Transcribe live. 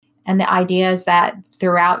And the idea is that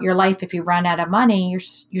throughout your life, if you run out of money,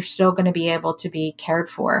 you're still going to be able to be cared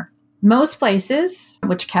for. Most places,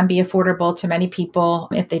 which can be affordable to many people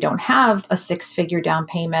if they don't have a 6-figure down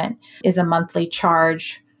payment, is a monthly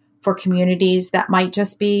charge. For communities that might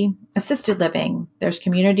just be assisted living. There's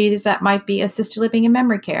communities that might be assisted living and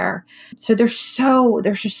memory care. So there's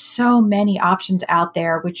just so many options out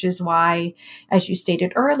there, which is why, as you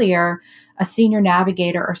stated earlier, a senior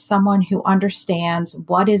navigator or someone who understands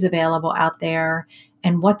what is available out there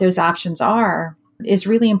and what those options are is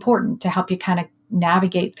really important to help you kind of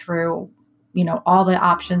navigate through, all the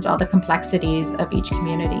options, all the complexities of each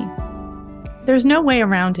community. There's no way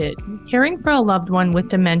around it. Caring for a loved one with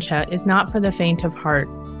dementia is not for the faint of heart.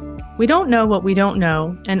 We don't know what we don't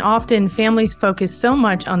know, and often families focus so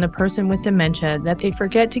much on the person with dementia that they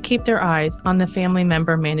forget to keep their eyes on the family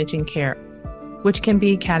member managing care, which can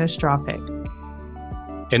be catastrophic.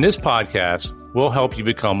 In this podcast, we'll help you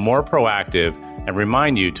become more proactive and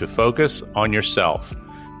remind you to focus on yourself.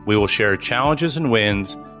 We will share challenges and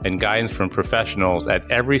wins and guidance from professionals at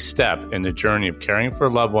every step in the journey of caring for a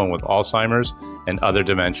loved one with Alzheimer's and other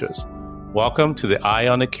dementias. Welcome to the Eye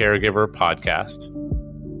on the Caregiver podcast.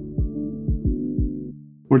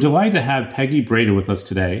 We're delighted to have Peggy Breda with us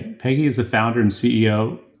today. Peggy is the founder and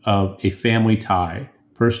CEO of A Family Tie,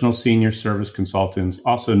 personal senior service consultants,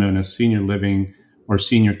 also known as senior living or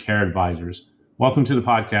senior care advisors. Welcome to the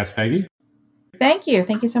podcast, Peggy. Thank you.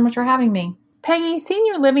 Thank you so much for having me. Peggy,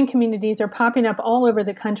 senior living communities are popping up all over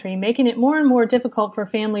the country, making it more and more difficult for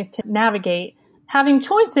families to navigate. Having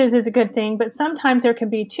choices is a good thing, but sometimes there can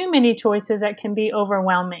be too many choices that can be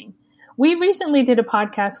overwhelming. We recently did a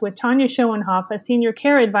podcast with Tanya Schoenhoff, a senior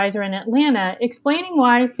care advisor in Atlanta, explaining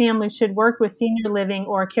why families should work with senior living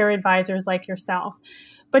or care advisors like yourself.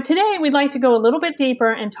 But today we'd like to go a little bit deeper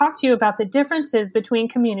and talk to you about the differences between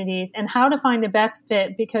communities and how to find the best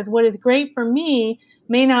fit, because what is great for me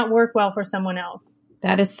may not work well for someone else.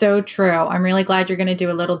 That is so true. I'm really glad you're going to do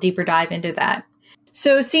a little deeper dive into that.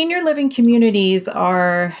 So senior living communities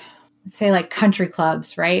are, let's say, like country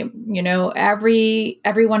clubs, right?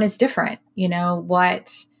 Everyone is different.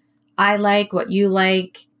 What I like, what you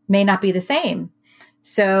like may not be the same.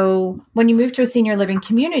 So when you move to a senior living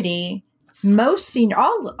community, all senior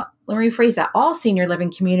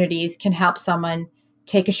living communities can help someone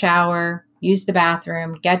take a shower, use the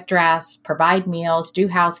bathroom, get dressed, provide meals, do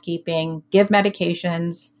housekeeping, give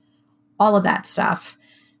medications, all of that stuff.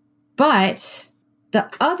 But the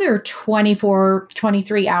other 24,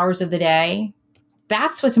 23 hours of the day,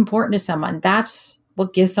 that's what's important to someone. That's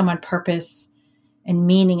what gives someone purpose and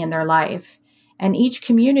meaning in their life. And each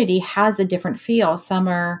community has a different feel. Some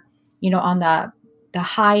are, on the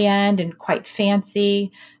high end and quite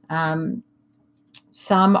fancy.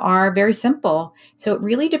 Some are very simple. So it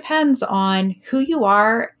really depends on who you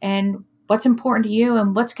are and what's important to you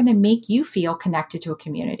and what's going to make you feel connected to a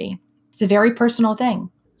community. It's a very personal thing.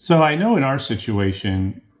 So I know in our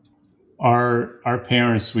situation, our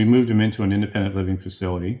parents, we moved them into an independent living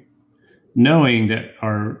facility, knowing that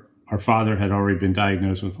our father had already been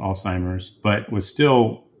diagnosed with Alzheimer's, but was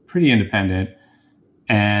still pretty independent,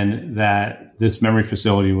 and that this memory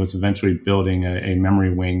facility was eventually building a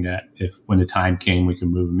memory wing that when the time came, we could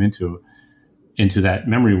move them into that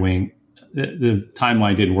memory wing. The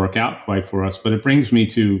timeline didn't work out quite for us, but it brings me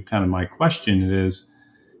to kind of my question is,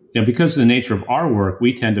 because of the nature of our work,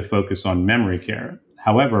 we tend to focus on memory care.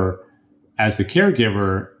 However, as the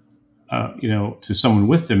caregiver, to someone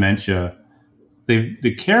with dementia, the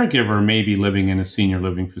caregiver may be living in a senior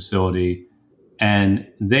living facility and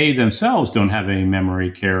they themselves don't have any memory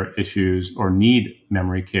care issues or need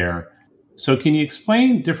memory care. So can you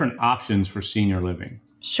explain different options for senior living?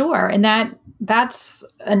 Sure. And that's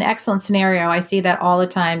an excellent scenario. I see that all the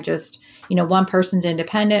time. Just, one person's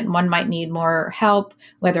independent, one might need more help,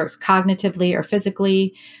 whether it's cognitively or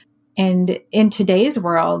physically. And in today's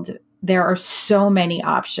world, there are so many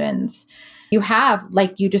options. You have,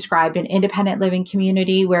 like you described, an independent living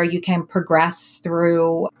community where you can progress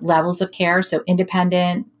through levels of care. So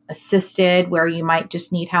independent, assisted, where you might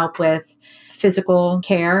just need help with physical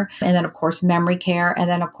care. And then, of course, memory care. And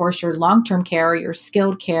then, of course, your long-term care, your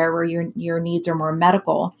skilled care, where your needs are more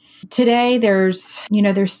medical. Today, there's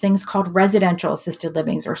things called residential assisted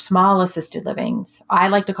livings or small assisted livings. I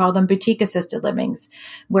like to call them boutique assisted livings,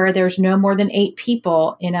 where there's no more than 8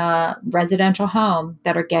 people in a residential home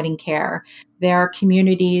that are getting care. There are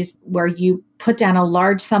communities where you put down a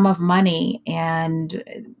large sum of money,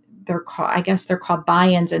 and they're called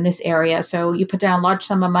buy-ins in this area. So you put down a large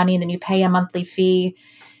sum of money and then you pay a monthly fee.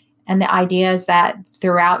 And the idea is that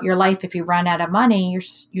throughout your life, if you run out of money,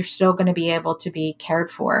 you're still going to be able to be cared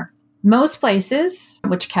for. Most places,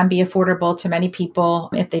 which can be affordable to many people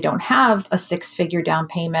if they don't have a 6-figure down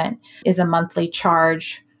payment, is a monthly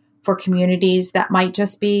charge. For communities that might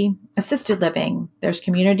just be assisted living. There's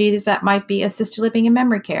communities that might be assisted living and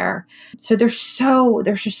memory care. So there's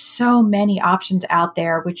just so many options out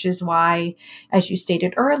there, which is why, as you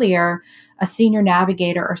stated earlier, a senior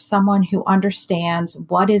navigator or someone who understands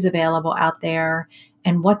what is available out there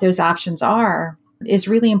and what those options are is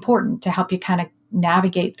really important to help you kind of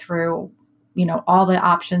navigate through, all the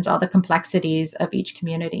options, all the complexities of each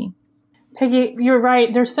community. Peggy, you're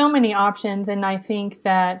right. There's so many options. And I think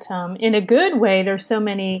that in a good way, there's so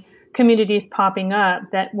many communities popping up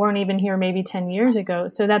that weren't even here maybe 10 years ago.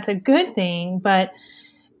 So that's a good thing. But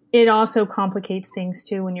it also complicates things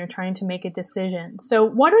too when you're trying to make a decision. So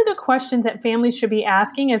what are the questions that families should be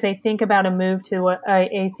asking as they think about a move to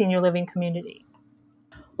a senior living community?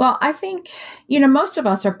 Well, I think, most of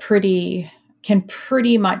us can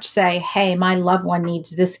pretty much say, hey, my loved one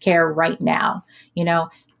needs this care right now.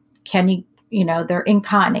 Can you, they're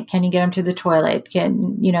incontinent. Can you get them to the toilet?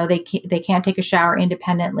 They can't take a shower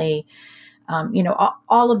independently.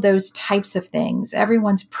 All of those types of things.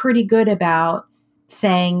 Everyone's pretty good about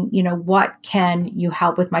saying, what can you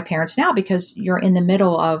help with my parents now? Because you're in the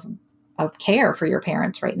middle of care for your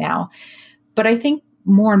parents right now. But I think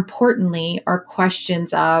more importantly are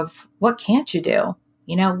questions of what can't you do?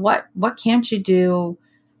 What can't you do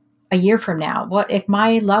a year from now? What if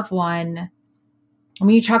my loved one,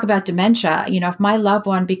 when you talk about dementia, if my loved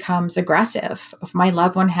one becomes aggressive, if my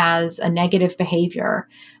loved one has a negative behavior,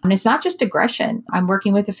 and it's not just aggression. I'm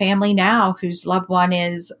working with a family now whose loved one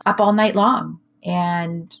is up all night long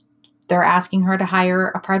and they're asking her to hire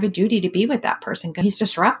a private duty to be with that person. He's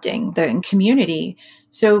disrupting the community.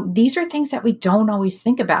 So these are things that we don't always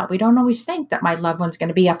think about. We don't always think that my loved one's going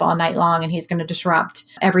to be up all night long and he's going to disrupt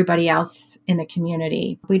everybody else in the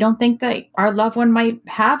community. We don't think that our loved one might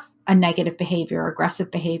have a negative behavior,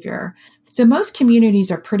 aggressive behavior. So most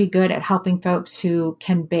communities are pretty good at helping folks who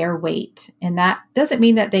can bear weight. And that doesn't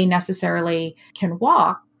mean that they necessarily can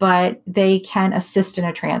walk, but they can assist in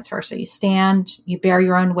a transfer. So you stand, you bear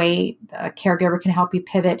your own weight, the caregiver can help you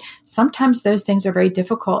pivot. Sometimes those things are very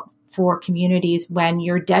difficult for communities when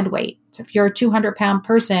you're dead weight. So if you're a 200-pound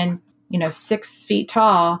person, 6 feet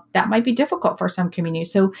tall, that might be difficult for some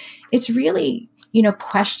communities. So it's really,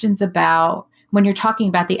 questions about when you're talking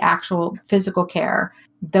about the actual physical care,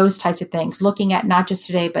 those types of things, looking at not just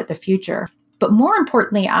today, but the future. But more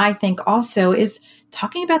importantly, I think also is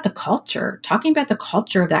talking about the culture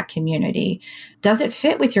of that community. Does it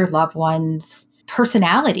fit with your loved one's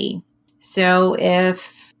personality? So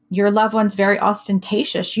if your loved one's very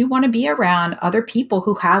ostentatious, you want to be around other people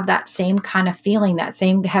who have that same kind of feeling,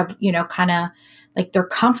 kind of like they're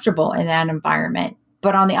comfortable in that environment.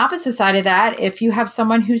 But on the opposite side of that, if you have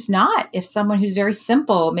someone who's not, if someone who's very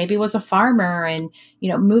simple, maybe was a farmer and,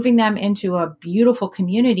 moving them into a beautiful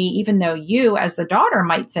community, even though you as the daughter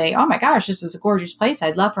might say, oh my gosh, this is a gorgeous place.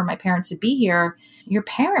 I'd love for my parents to be here. Your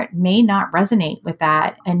parent may not resonate with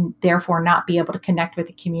that and therefore not be able to connect with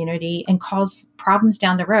the community and cause problems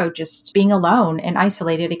down the road, just being alone and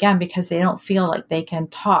isolated again, because they don't feel like they can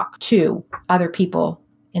talk to other people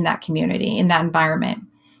in that community, in that environment.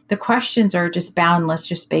 The questions are just boundless,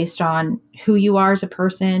 just based on who you are as a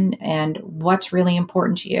person and what's really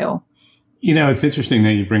important to you. It's interesting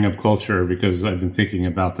that you bring up culture because I've been thinking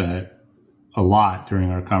about that a lot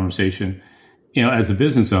during our conversation. As a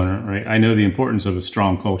business owner, right, I know the importance of a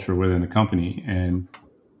strong culture within the company. And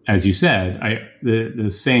as you said,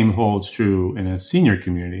 the same holds true in a senior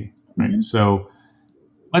community, right? Mm-hmm. So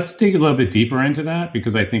let's dig a little bit deeper into that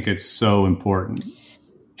because I think it's so important.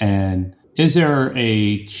 And is there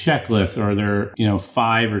a checklist or are there,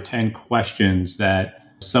 5 or 10 questions that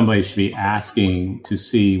somebody should be asking to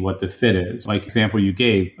see what the fit is? Like example you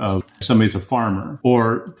gave of somebody's a farmer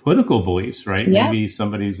or political beliefs, right? Yeah. Maybe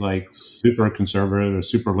somebody's like super conservative or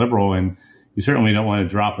super liberal, and you certainly don't want to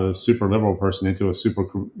drop a super liberal person into a super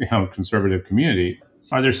conservative community.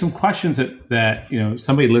 Are there some questions that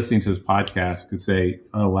somebody listening to this podcast could say,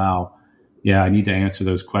 oh, wow, yeah, I need to answer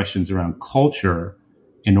those questions around culture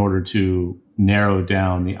in order to narrow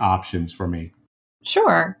down the options for me?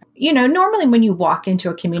 Sure. Normally when you walk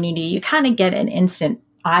into a community, you kind of get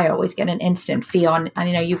I always get an instant feel. And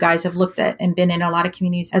I know you guys have looked at and been in a lot of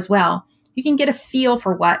communities as well. You can get a feel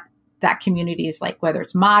for what that community is like, whether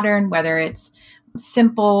it's modern, whether it's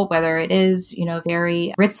simple, whether it is,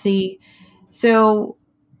 very ritzy. So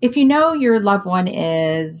if your loved one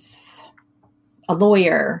is a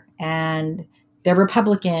lawyer and they're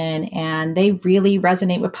Republican and they really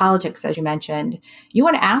resonate with politics, as you mentioned, you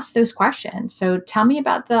want to ask those questions. So tell me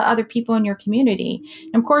about the other people in your community.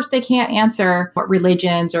 And of course, they can't answer what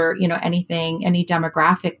religions or, anything, any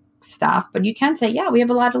demographic stuff, but you can say, yeah, we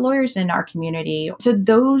have a lot of lawyers in our community. So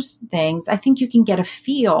those things, I think you can get a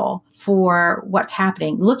feel for what's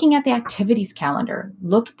happening. Looking at the activities calendar,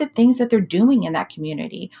 look at the things that they're doing in that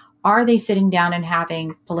community. Are they sitting down and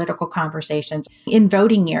having political conversations? In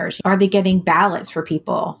voting years, are they getting ballots for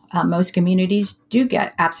people? Most communities do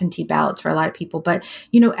get absentee ballots for a lot of people, but,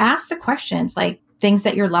 ask the questions like things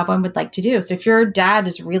that your loved one would like to do. So if your dad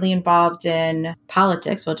is really involved in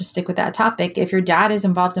politics, we'll just stick with that topic. If your dad is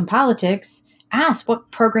involved in politics, ask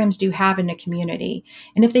what programs do you have in the community?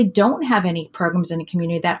 And if they don't have any programs in the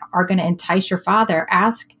community that are going to entice your father,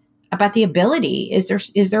 ask about the ability.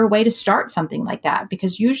 Is there a way to start something like that?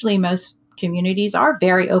 Because usually most communities are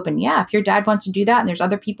very open. Yeah, if your dad wants to do that and there's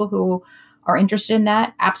other people who are interested in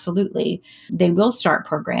that, absolutely. They will start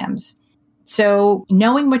programs. So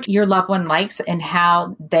knowing what your loved one likes and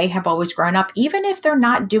how they have always grown up, even if they're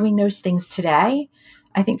not doing those things today,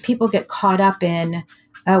 I think people get caught up in,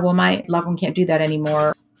 oh, well, my loved one can't do that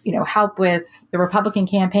anymore. Help with the Republican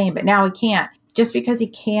campaign, but now he can't. Just because he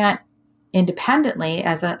can't independently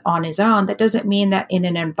on his own, that doesn't mean that in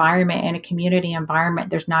an environment, in a community environment,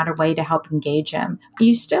 there's not a way to help engage him.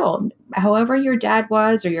 You still, however your dad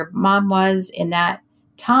was or your mom was in that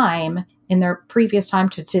time, in their previous time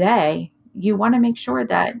to today, you want to make sure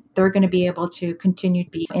that they're going to be able to continue to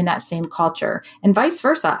be in that same culture and vice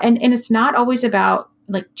versa. And it's not always about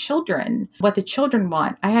like children, what the children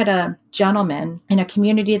want. I had a gentleman in a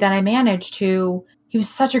community that I managed who he was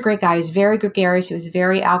such a great guy. He was very gregarious. He was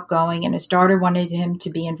very outgoing. And his daughter wanted him to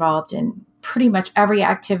be involved in pretty much every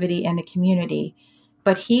activity in the community.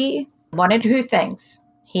 But he wanted two things.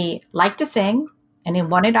 He liked to sing, and he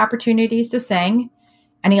wanted opportunities to sing,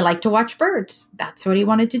 and he liked to watch birds. That's what he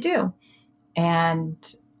wanted to do. And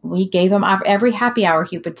we gave him every happy hour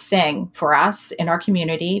he would sing for us in our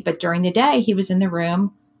community. But during the day, he was in the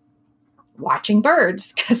room watching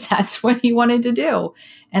birds because that's what he wanted to do.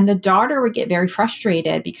 And the daughter would get very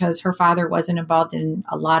frustrated because her father wasn't involved in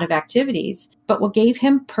a lot of activities. But what gave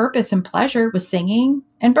him purpose and pleasure was singing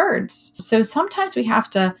and birds. So sometimes we have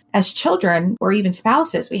to, as children or even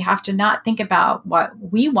spouses, we have to not think about what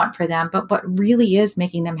we want for them, but what really is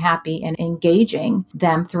making them happy and engaging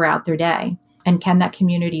them throughout their day. And can that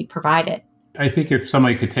community provide it? I think if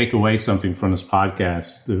somebody could take away something from this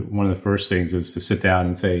podcast, one of the first things is to sit down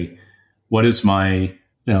and say, what does my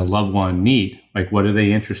loved one need? Like, what are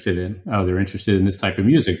they interested in? Oh, they're interested in this type of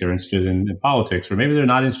music. They're interested in politics, or maybe they're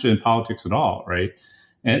not interested in politics at all, right?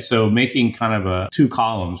 And so making kind of two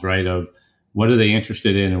columns, right, of what are they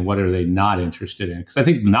interested in and what are they not interested in? Because I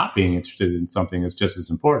think not being interested in something is just as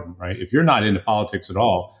important, right? If you're not into politics at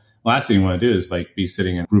all, the last thing you want to do is like be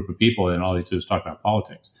sitting in a group of people and all they do is talk about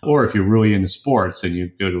politics. Or if you're really into sports and you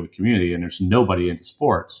go to a community and there's nobody into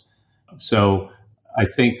sports. So I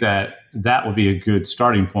think that would be a good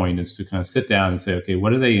starting point, is to kind of sit down and say, okay,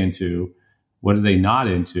 what are they into? What are they not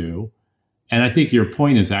into? And I think your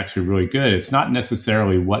point is actually really good. It's not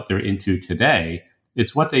necessarily what they're into today.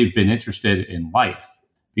 It's what they've been interested in life,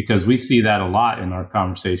 because we see that a lot in our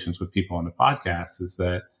conversations with people on the podcast, is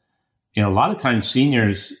that, a lot of times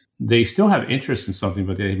seniors, they still have interest in something,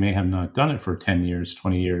 but they may have not done it for 10 years,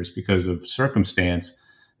 20 years because of circumstance.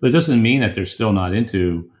 But it doesn't mean that they're still not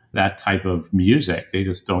into that type of music. They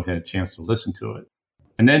just don't have a chance to listen to it.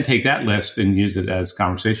 And then take that list and use it as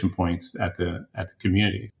conversation points at the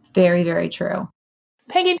community. Very, very true.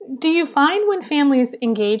 Peggy, do you find when families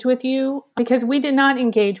engage with you, because we did not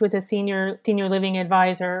engage with a senior living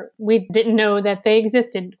advisor, we didn't know that they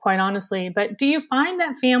existed, quite honestly, but do you find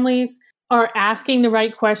that families are asking the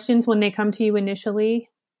right questions when they come to you initially?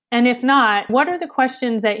 And if not, what are the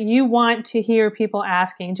questions that you want to hear people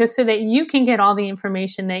asking, just so that you can get all the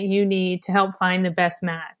information that you need to help find the best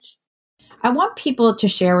match? I want people to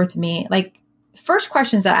share with me, like, first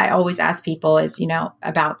questions that I always ask people is,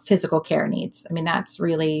 about physical care needs. I mean, that's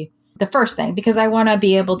really the first thing, because I want to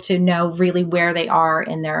be able to know really where they are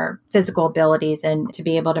in their physical abilities and to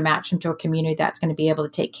be able to match them to a community that's going to be able to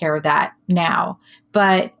take care of that now.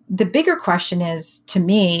 But the bigger question is, to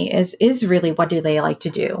me, is really, what do they like to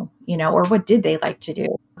do? Or what did they like to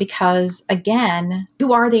do? Because again,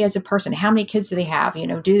 who are they as a person? How many kids do they have?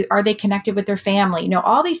 Are they connected with their family?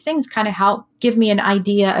 All these things kind of help give me an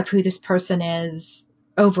idea of who this person is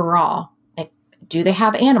overall. Like, do they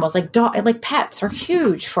have animals? Like pets are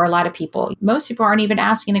huge for a lot of people. Most people aren't even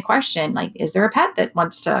asking the question, like, is there a pet that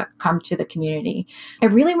wants to come to the community? I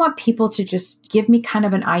really want people to just give me kind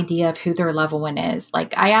of an idea of who their loved one is.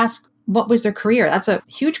 Like, I ask, what was their career? That's a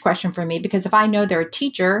huge question for me, because if I know they're a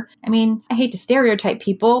teacher, I mean, I hate to stereotype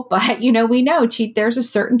people, but we know there's a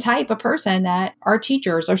certain type of person that are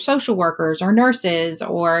teachers or social workers or nurses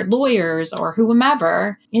or lawyers or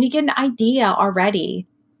whomever, and you get an idea already.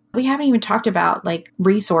 We haven't even talked about like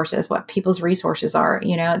resources, what people's resources are.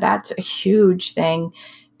 That's a huge thing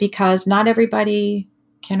because not everybody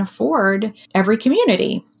can afford every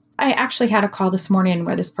community. I actually had a call this morning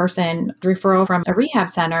where this person, referral from a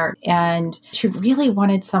rehab center, and she really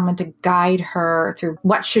wanted someone to guide her through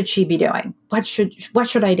what should she be doing? What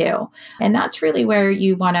should I do? And that's really where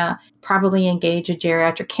you want to probably engage a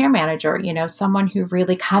geriatric care manager, someone who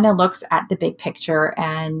really kind of looks at the big picture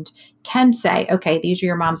and can say, okay, these are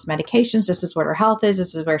your mom's medications. This is what her health is.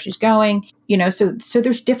 This is where she's going. So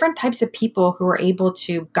there's different types of people who are able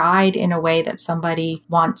to guide in a way that somebody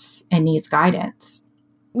wants and needs guidance.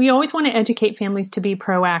 We always want to educate families to be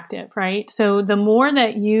proactive, right? So the more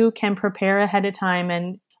that you can prepare ahead of time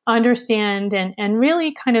and understand and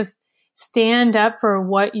really kind of stand up for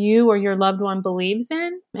what you or your loved one believes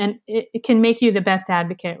in, and it can make you the best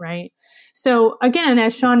advocate, right? So again,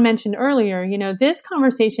 as Sean mentioned earlier, this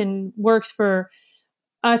conversation works for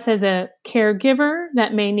us as a caregiver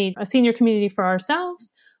that may need a senior community for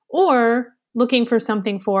ourselves, or looking for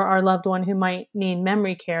something for our loved one who might need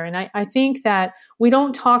memory care. And I think that we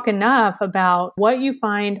don't talk enough about what you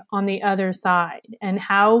find on the other side and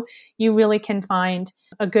how you really can find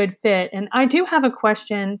a good fit. And I do have a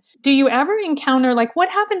question. Do you ever encounter, like, what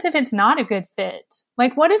happens if it's not a good fit?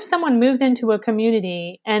 Like, what if someone moves into a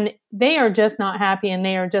community and they are just not happy and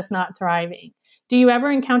they are just not thriving? Do you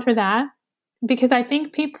ever encounter that? Because I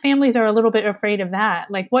think families are a little bit afraid of that.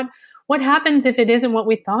 Like, what happens if it isn't what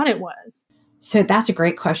we thought it was? So that's a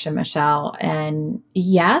great question, Michelle. And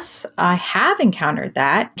yes, I have encountered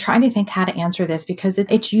that. I'm trying to think how to answer this, because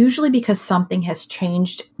it's usually because something has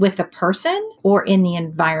changed with the person or in the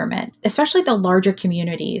environment, especially the larger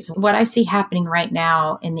communities. What I see happening right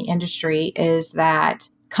now in the industry is that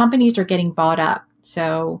companies are getting bought up.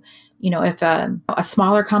 So, if a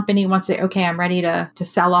smaller company wants to say, okay, I'm ready to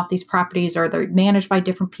sell off these properties, or they're managed by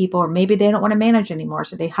different people, or maybe they don't want to manage anymore,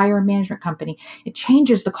 so they hire a management company, it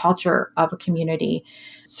changes the culture of a community.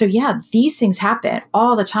 So yeah, these things happen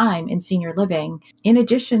all the time in senior living, in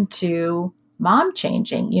addition to mom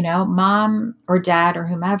changing, mom or dad or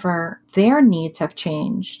whomever, their needs have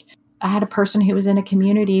changed. I had a person who was in a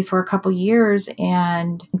community for a couple years,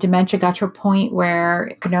 and dementia got to a point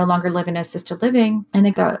where they no longer live in assisted living. And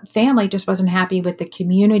the family just wasn't happy with the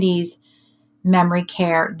community's memory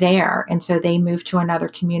care there. And so they moved to another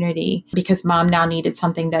community because mom now needed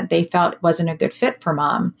something that they felt wasn't a good fit for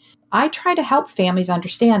mom. I try to help families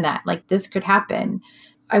understand that, like, this could happen.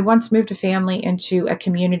 I once moved a family into a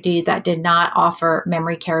community that did not offer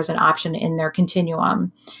memory care as an option in their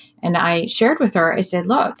continuum. And I shared with her, I said,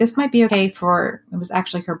 look, this might be okay it was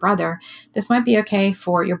actually her brother. This might be okay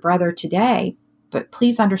for your brother today, but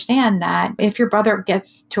please understand that if your brother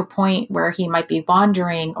gets to a point where he might be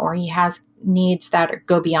wandering, or he has needs that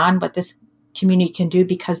go beyond what this community can do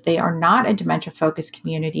because they are not a dementia-focused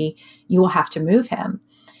community, you will have to move him.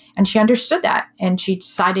 And she understood that. And she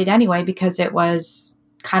decided anyway, because it was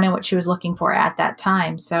kind of what she was looking for at that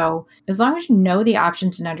time. So as long as you know the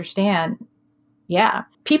options and understand, yeah,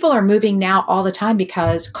 people are moving now all the time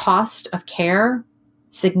because cost of care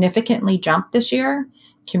significantly jumped this year.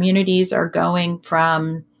 Communities are going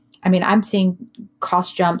from, I'm seeing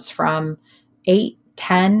cost jumps from 8,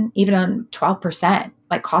 10, even on 12%,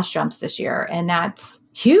 like cost jumps this year. And that's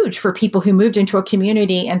huge for people who moved into a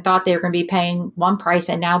community and thought they were going to be paying one price,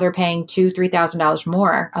 and now they're paying $2,000, $3,000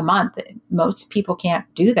 more a month. Most people can't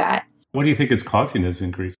do that. What do you think it's causing this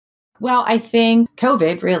increase? Well, I think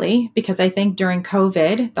COVID, really, because I think during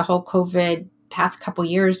COVID, the whole COVID past couple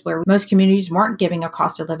years, where most communities weren't giving a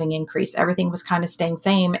cost of living increase, everything was kind of staying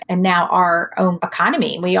same. And now our own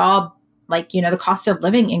economy, we all the cost of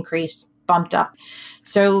living increased, bumped up.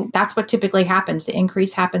 So that's what typically happens. The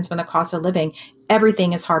increase happens when the cost of living,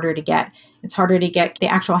 everything is harder to get. It's harder to get the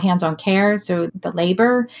actual hands-on care. So the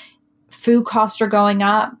labor, food costs are going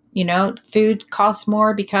up. Food costs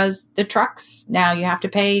more because the trucks, now you have to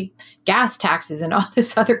pay gas taxes and all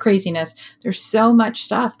this other craziness. There's so much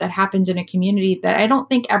stuff that happens in a community that I don't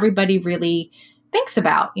think everybody really thinks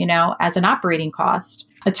about, as an operating cost.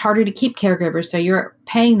 It's harder to keep caregivers, so you're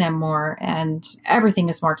paying them more, and everything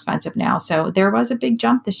is more expensive now. So there was a big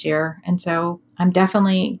jump this year. And so I'm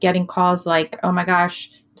definitely getting calls like, oh my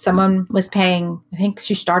gosh, someone was paying, I think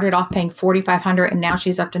she started off paying $4,500 and now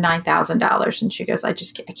she's up to $9,000. And she goes, I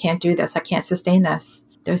can't do this. I can't sustain this.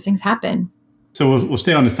 Those things happen. So we'll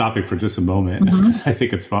stay on this topic for just a moment. Mm-hmm. I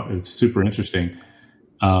think it's super interesting.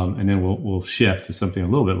 and then we'll shift to something a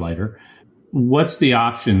little bit lighter. What's the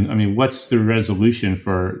option? I mean, what's the resolution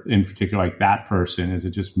for, in particular, like that person? Is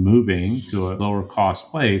it just moving to a lower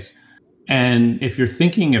cost place? And if you're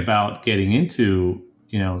thinking about getting into,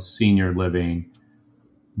 senior living,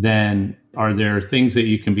 then are there things that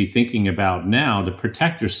you can be thinking about now to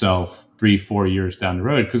protect yourself 3-4 years down the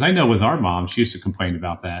road? Because I know with our mom, she used to complain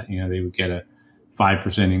about that. They would get a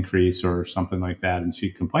 5% increase or something like that, and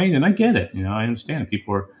she'd complain. And I get it. I understand.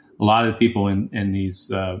 A lot of the people in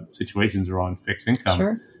these situations are on fixed income.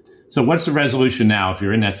 Sure. So what's the resolution now if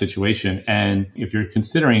you're in that situation? And if you're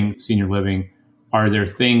considering senior living, are there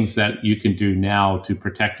things that you can do now to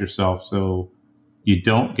protect yourself so you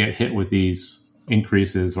don't get hit with these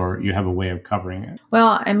increases, or you have a way of covering it?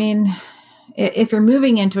 Well, I mean, if you're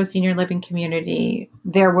moving into a senior living community,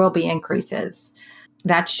 there will be increases.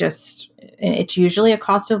 It's usually a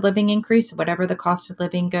cost of living increase. Whatever the cost of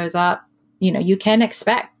living goes up, you can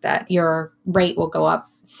expect that your rate will go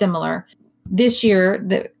up similar. This year,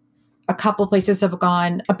 a couple places have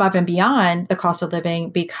gone above and beyond the cost of living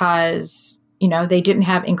because, they didn't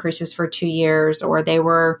have increases for 2 years, or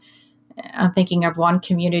I'm thinking of one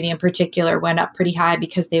community in particular went up pretty high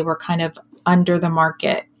because they were kind of under the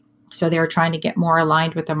market. So they were trying to get more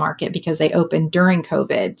aligned with the market because they opened during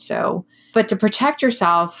COVID. But to protect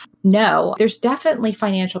yourself, no, there's definitely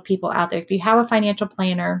financial people out there. If you have a financial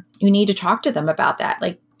planner, you need to talk to them about that.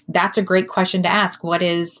 Like, that's a great question to ask. One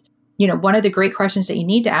of the great questions that you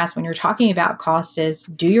need to ask when you're talking about cost is,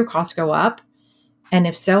 do your costs go up? And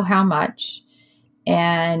if so, how much?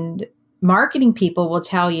 And marketing people will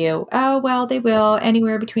tell you, oh, well, they will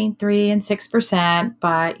anywhere between 3 and 6%,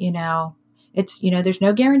 but it's, there's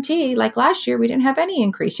no guarantee. Like last year, we didn't have any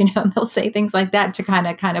increase, and they'll say things like that to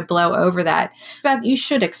kind of blow over that. But you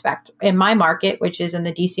should expect in my market, which is in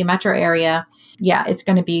the DC metro area, it's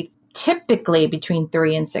going to be typically between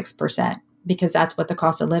 3 and 6% because that's what the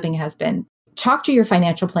cost of living has been. Talk to your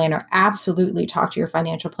financial planner. Absolutely talk to your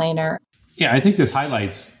financial planner. Yeah, I think this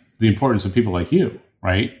highlights the importance of people like you,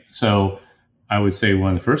 right? So I would say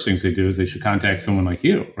one of the first things they do is they should contact someone like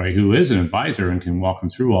you, right, who is an advisor and can walk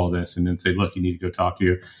them through all this, and then say, look, you need to go talk to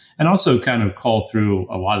you. And also kind of call through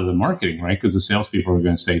a lot of the marketing, right? Because the salespeople are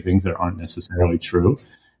going to say things that aren't necessarily true.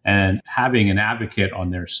 And having an advocate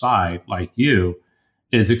on their side like you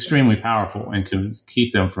is extremely powerful and can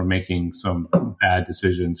keep them from making some bad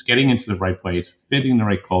decisions, getting into the right place, fitting the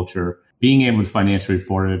right culture, being able to financially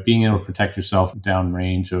afford it, being able to protect yourself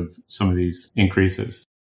downrange of some of these increases.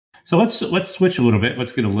 So let's switch a little bit.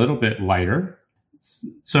 Let's get a little bit lighter.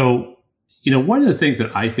 So, one of the things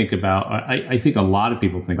that I think about, I think a lot of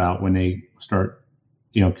people think about when they start,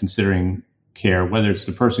 considering care, whether it's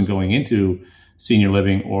the person going into senior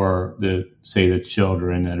living or the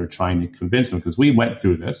children that are trying to convince them, because we went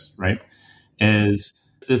through this, right, is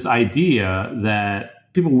this idea that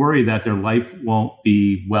people worry that their life won't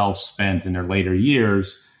be well spent in their later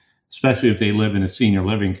years, especially if they live in a senior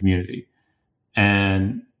living community.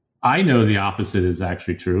 And I know the opposite is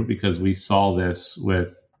actually true because we saw this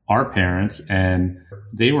with our parents, and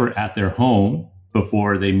they were at their home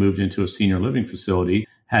before they moved into a senior living facility,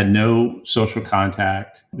 had no social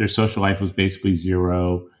contact. Their social life was basically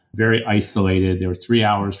zero, very isolated. They were 3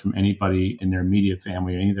 hours from anybody in their immediate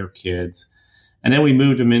family or any of their kids. And then we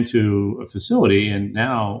moved them into a facility, and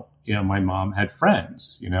now, my mom had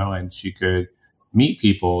friends, and she could meet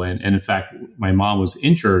people. And in fact, my mom was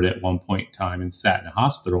injured at one point in time and sat in a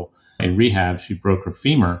hospital in rehab. She broke her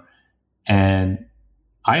femur. And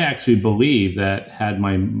I actually believe that had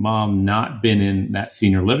my mom not been in that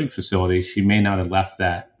senior living facility, she may not have left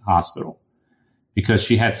that hospital because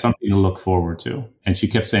she had something to look forward to. And she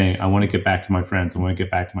kept saying, I want to get back to my friends. I want to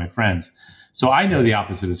get back to my friends. So I know the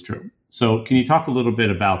opposite is true. So can you talk a little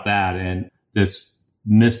bit about that and this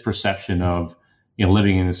misperception of,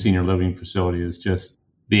 living in a senior living facility is just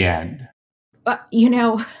the end?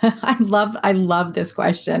 I love this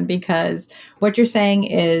question because what you're saying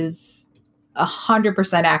is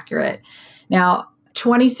 100% accurate. Now,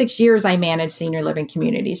 26 years I managed senior living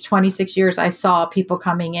communities. 26 years I saw people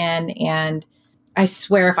coming in, and I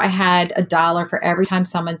swear if I had $1 for every time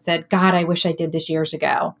someone said, God, I wish I did this years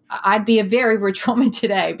ago, I'd be a very rich woman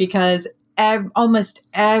today because almost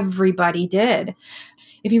everybody did.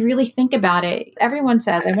 If you really think about it, everyone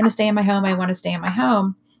says, I want to stay in my home. I want to stay in my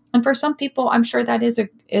home. And for some people, I'm sure that is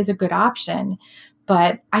a good option.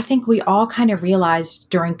 But I think we all kind of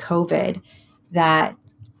realized during COVID that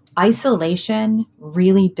isolation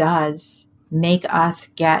really does make us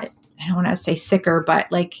get, I don't want to say sicker,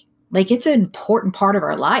 but like Like, it's an important part of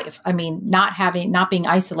our life. I mean, not being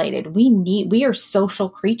isolated. We are social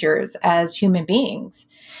creatures as human beings.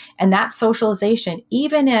 And that socialization,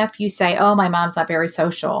 even if you say, oh, my mom's not very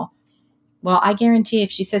social, well, I guarantee if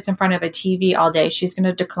she sits in front of a TV all day, she's going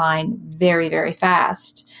to decline very, very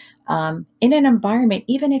fast. In an environment,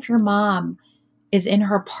 even if your mom is in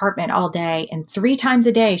her apartment all day and 3 times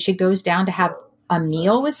a day she goes down to have a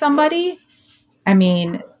meal with somebody, I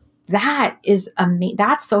mean,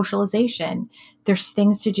 that's socialization. There's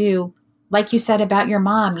things to do, like you said about your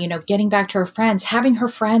mom, getting back to her friends, having her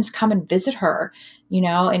friends come and visit her,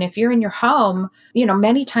 and if you're in your home,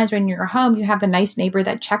 many times when you're home, you have the nice neighbor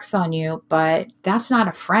that checks on you, but that's not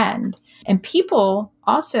a friend. And people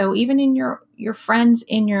also, even in your friends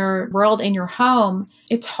in your world, in your home,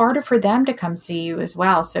 it's harder for them to come see you as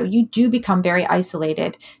well. So you do become very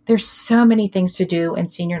isolated. There's so many things to do in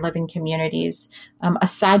senior living communities,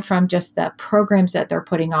 aside from just the programs that they're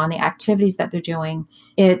putting on, the activities that they're doing.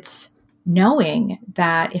 It's knowing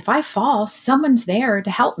that if I fall, someone's there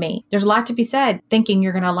to help me. There's a lot to be said, thinking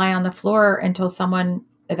you're going to lie on the floor until someone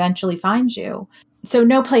eventually finds you. So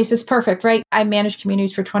no place is perfect, right? I managed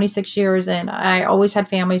communities for 26 years, and I always had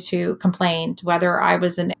families who complained, whether I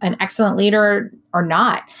was an excellent leader or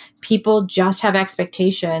not. People just have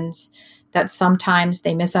expectations that sometimes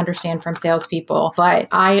they misunderstand from salespeople. But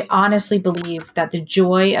I honestly believe that the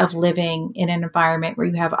joy of living in an environment where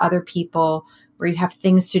you have other people, where you have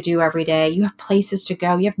things to do every day, you have places to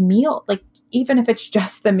go, you have meals, like even if it's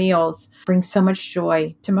just the meals, brings so much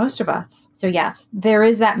joy to most of us. So yes, there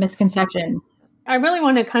is that misconception. I really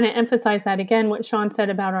want to kind of emphasize that again, what Sean said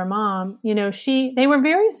about our mom. They were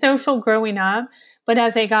very social growing up, but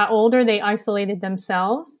as they got older, they isolated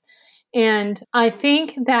themselves. And I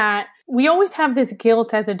think that we always have this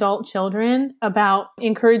guilt as adult children about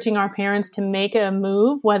encouraging our parents to make a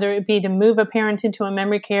move, whether it be to move a parent into a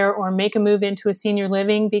memory care or make a move into a senior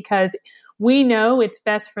living, because we know it's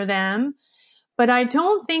best for them. But I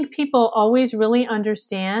don't think people always really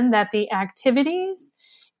understand that the activities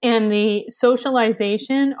and the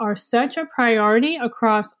socialization are such a priority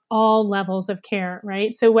across all levels of care,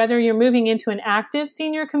 right? So whether you're moving into an active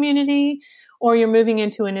senior community, or you're moving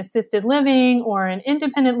into an assisted living or an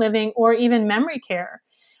independent living or even memory care,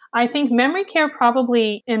 I think memory care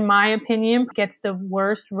probably, in my opinion, gets the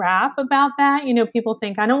worst rap about that. People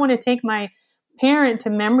think, I don't want to take my parent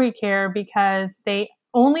to memory care because they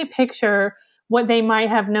only picture what they might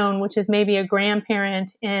have known, which is maybe a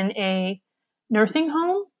grandparent in a nursing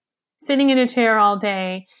home, sitting in a chair all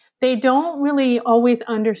day. They don't really always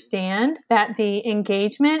understand that the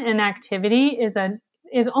engagement and activity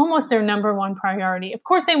is almost their number one priority. Of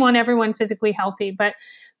course, they want everyone physically healthy, but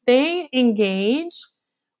they engage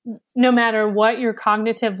no matter what your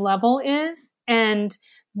cognitive level is. And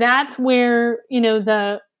that's where,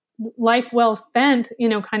 the life well spent,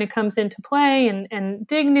 kind of comes into play, and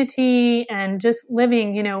dignity and just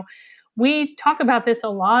living. We talk about this a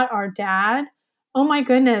lot. Our dad, oh my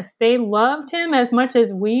goodness, they loved him as much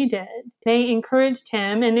as we did. They encouraged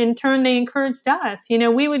him, and in turn, they encouraged us.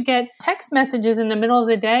 We would get text messages in the middle of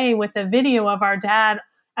the day with a video of our dad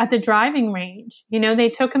at the driving range. They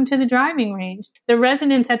took him to the driving range. The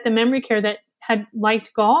residents at the memory care that had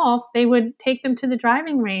liked golf, they would take them to the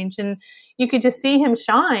driving range, and you could just see him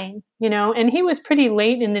shine, and he was pretty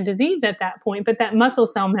late in the disease at that point, but that muscle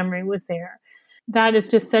cell memory was there. That is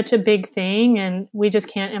just such a big thing, and we just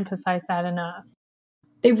can't emphasize that enough.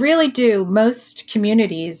 They really do. Most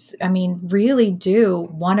communities, really do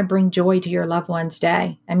want to bring joy to your loved one's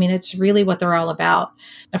day. It's really what they're all about.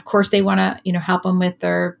 Of course, they want to, help them with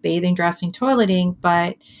their bathing, dressing, toileting,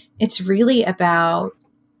 but it's really about,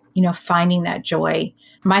 finding that joy.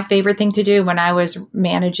 My favorite thing to do when I was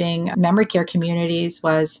managing memory care communities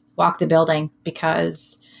was walk the building,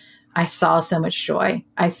 because I saw so much joy.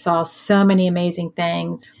 I saw so many amazing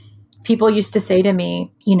things. People used to say to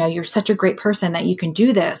me, you're such a great person that you can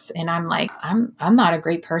do this. And I'm like, I'm not a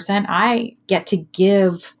great person. I get to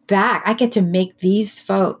give back. I get to make these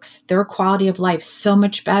folks, their quality of life so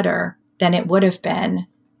much better than it would have been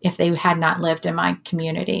if they had not lived in my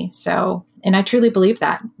community. So, and I truly believe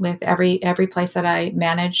that with every place that I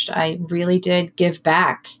managed, I really did give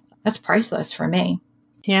back. That's priceless for me.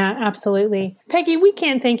 Yeah, absolutely. Peggy, we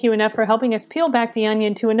can't thank you enough for helping us peel back the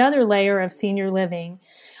onion to another layer of senior living.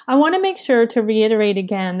 I want to make sure to reiterate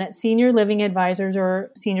again that senior living advisors or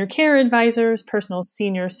senior care advisors, personal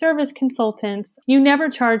senior service consultants, you never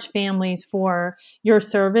charge families for your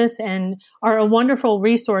service and are a wonderful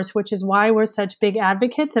resource, which is why we're such big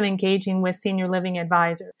advocates of engaging with senior living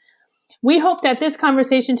advisors. We hope that this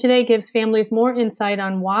conversation today gives families more insight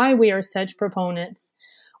on why we are such proponents.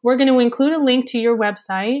 We're going to include a link to your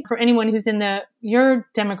website for anyone who's in your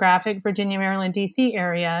demographic, Virginia, Maryland, DC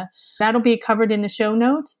area. That'll be covered in the show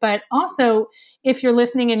notes. But also, if you're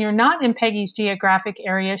listening and you're not in Peggy's geographic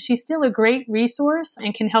area, she's still a great resource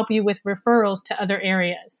and can help you with referrals to other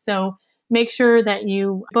areas. So make sure that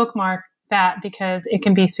you bookmark that because it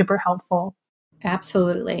can be super helpful.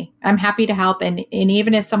 Absolutely. I'm happy to help. And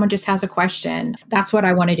even if someone just has a question, that's what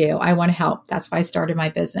I want to do. I want to help. That's why I started my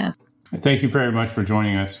business. Thank you very much for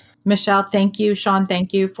joining us. Michelle, thank you. Sean,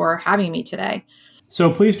 thank you for having me today.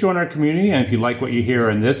 So please join our community. And if you like what you hear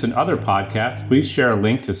in this and other podcasts, please share a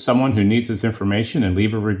link to someone who needs this information and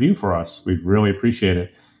leave a review for us. We'd really appreciate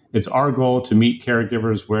it. It's our goal to meet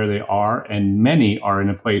caregivers where they are, and many are in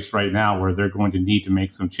a place right now where they're going to need to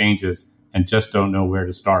make some changes and just don't know where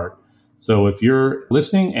to start. So if you're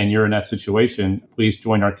listening and you're in that situation, please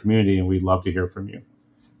join our community and we'd love to hear from you.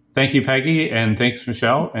 Thank you, Peggy, and thanks,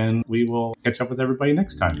 Michelle, and we will catch up with everybody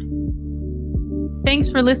next time.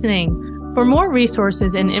 Thanks for listening. For more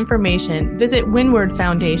resources and information, visit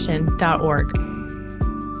windwardfoundation.org.